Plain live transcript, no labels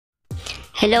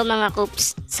Hello mga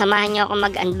coops, samahan niyo ako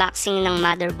mag-unboxing ng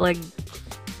motherboard.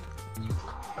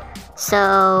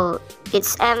 So,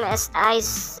 it's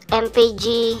MSI's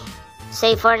MPG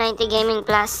Z490 Gaming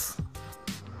Plus.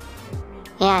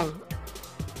 Yan.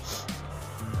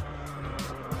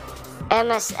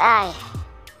 MSI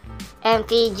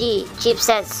MPG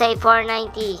chipset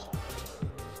Z490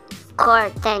 Core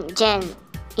 10th Gen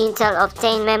Intel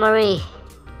Optane memory.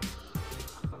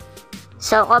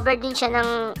 So, covered din siya ng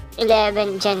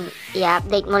 11 Gen.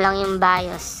 I-update mo lang yung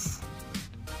BIOS.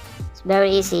 It's very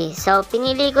easy. So,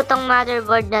 pinili ko tong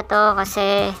motherboard na to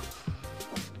kasi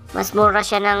mas mura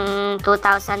siya ng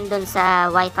 2,000 dun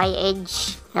sa Wi-Fi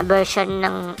Edge na version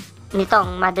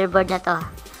nitong motherboard na to.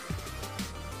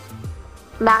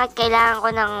 Bakit kailangan ko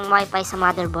ng Wi-Fi sa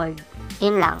motherboard?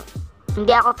 Yun lang.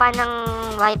 Hindi ako fan ng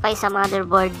Wi-Fi sa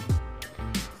motherboard.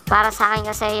 Para sa akin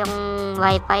kasi yung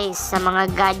Wi-Fi sa mga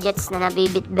gadgets na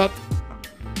nabibitbit.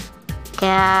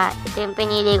 Kaya ito yung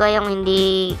pinili ko, yung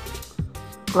hindi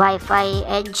Wi-Fi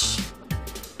Edge.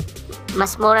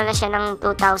 Mas mura na siya ng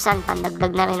 2,000.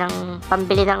 Pandagdag na rin ng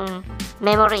pambili ng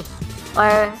memory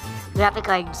or graphic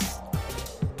cards.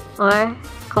 Or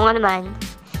kung ano man.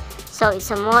 So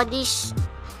it's a modish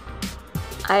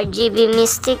RGB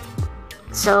Mystic.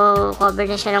 So cover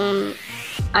na siya ng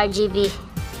RGB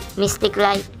Mystic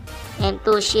Light and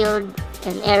 2 shield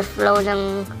and airflow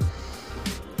ng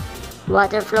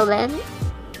water flow ba yan?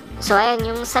 So ayan,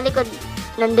 yung sa likod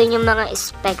nandun yung mga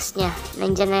specs nya,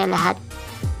 nandyan na lahat.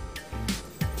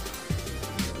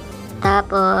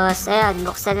 Tapos ayan,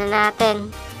 buksan na natin.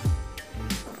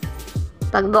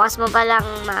 Pagbukas mo pa lang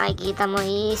makikita mo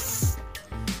is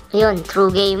yun, True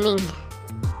Gaming.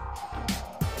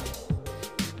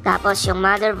 Tapos yung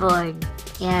motherboard,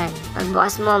 yan,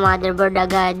 pagbukas mo motherboard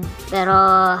agad, pero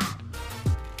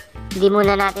hindi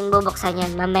muna natin bubuksan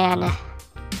yan, mamaya na.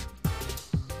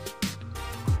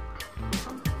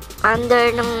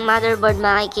 Under ng motherboard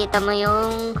makikita mo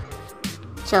yung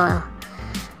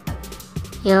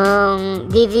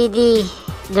DVD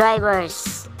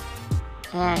drivers.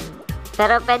 Ayan.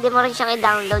 Pero pwede mo rin siyang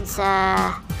i-download sa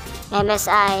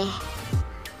MSI.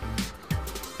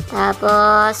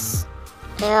 Tapos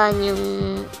ayan, yung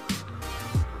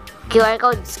QR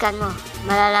code, scan mo,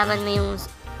 malalaman mo yung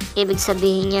ibig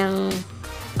sabihin niyang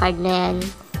card na yan.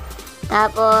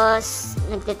 Tapos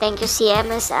nagte-thank you si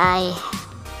MSI.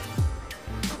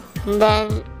 And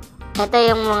then ito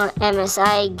yung mga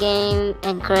MSI game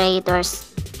and creators,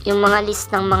 yung mga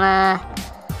list ng mga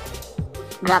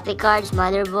graphic cards,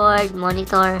 motherboard,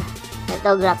 monitor.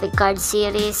 Ito graphic card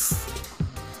series.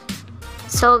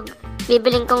 So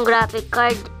bibiling kong graphic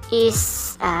card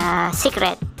is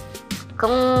secret,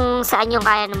 kung saan yung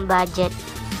kaya ng budget.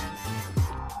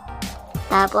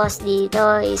 Tapos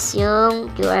dito is yung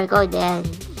QR code. Yan,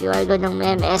 QR code ng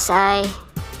MSI,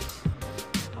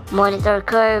 monitor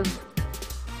curve.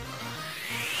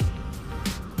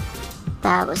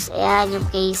 Tapos ayan yung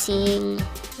casing,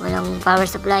 walang power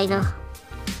supply, no?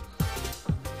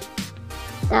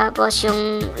 Tapos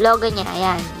yung logo niya,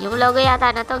 ayan, yung logo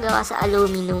yata na to gawa sa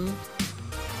aluminum.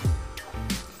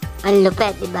 Ang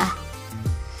lupet, diba?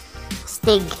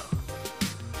 Stig.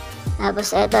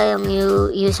 Tapos ito yung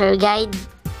user guide.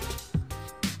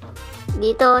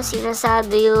 Dito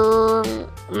sinasabi yung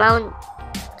mount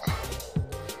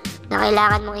na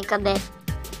kailangan mong ikabit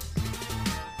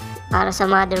para sa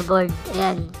motherboard.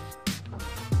 Ayan.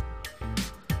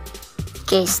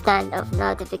 Okay, stand of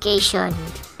notification.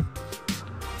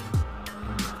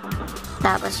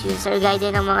 Tapos user guide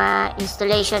din ng mga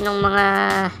installation ng mga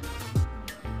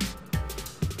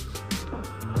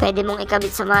pwede mong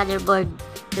ikabit sa motherboard,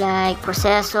 like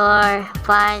processor,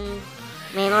 fan,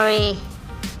 memory.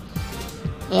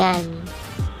 Ayan,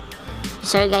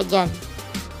 user guide yan.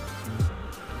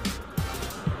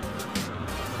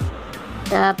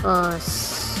 Tapos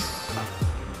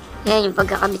yan yung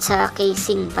pagkakabit sa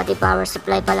casing, pati power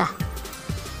supply pala.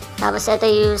 Tapos ito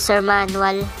yung user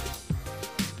manual,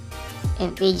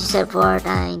 MPG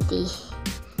Z490.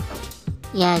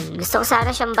 Yan, gusto ko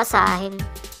sana siyang basahin,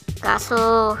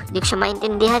 kaso di ko siya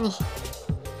maintindihan eh.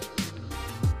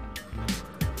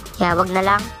 Kaya wag na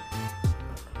lang.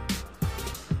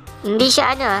 Hindi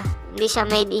siya hindi siya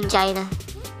made in China,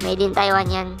 made in Taiwan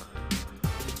yan.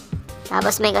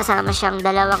 Tapos may kasama siyang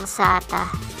dalawang SATA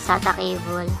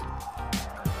cable.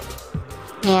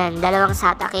 Ayan, dalawang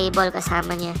SATA cable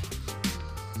kasama niya.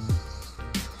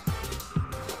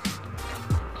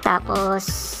 Tapos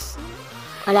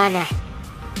wala na.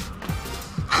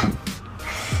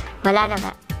 Wala na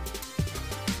nga.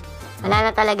 Wala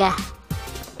na talaga.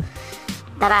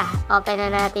 Tara, open na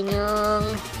natin yung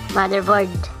motherboard.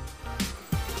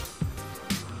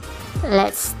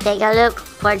 Let's take a look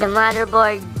for the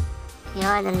motherboard.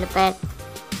 Yun, ang lupit.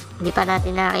 Hindi pa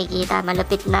natin nakikita.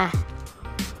 Malupit na.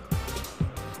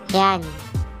 Yan.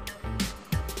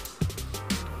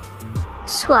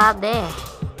 Suabe.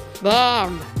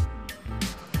 Damn.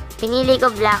 Pinili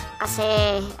ko black kasi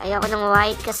ayoko ng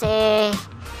white kasi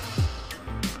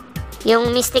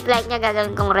yung mystic light niya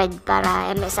gagawin kong red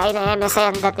para MSI na MSI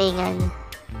ang datingan.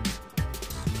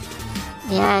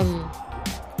 Yan.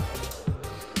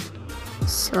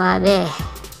 Suabe.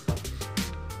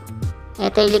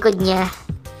 Ito yung likod niya.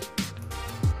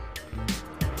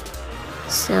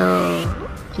 So,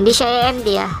 hindi siya AMD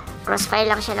crossfire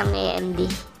lang siya ng AMD.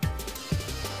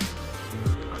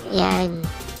 Yan.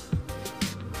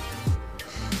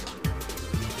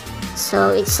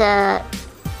 So, it's a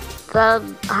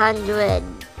 1200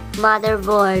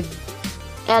 motherboard.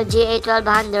 LGA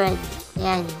 1200.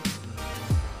 Yan.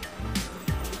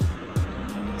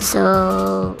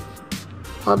 So,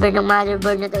 cover ng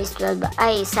motherboard na to is 12.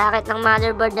 Ay, socket ng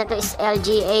motherboard na to is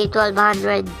LGA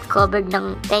 1200. Covered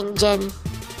ng 10 gen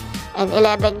and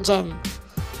 11 gen.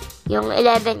 Yung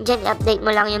 11 gen, update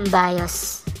mo lang yung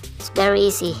BIOS. It's very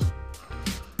easy.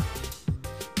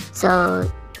 So,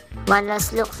 one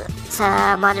last look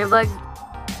sa motherboard.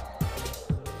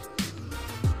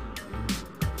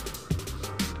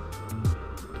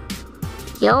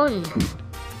 Yun.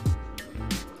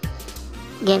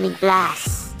 Gaming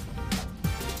Plus.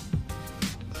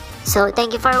 So,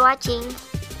 thank you for watching.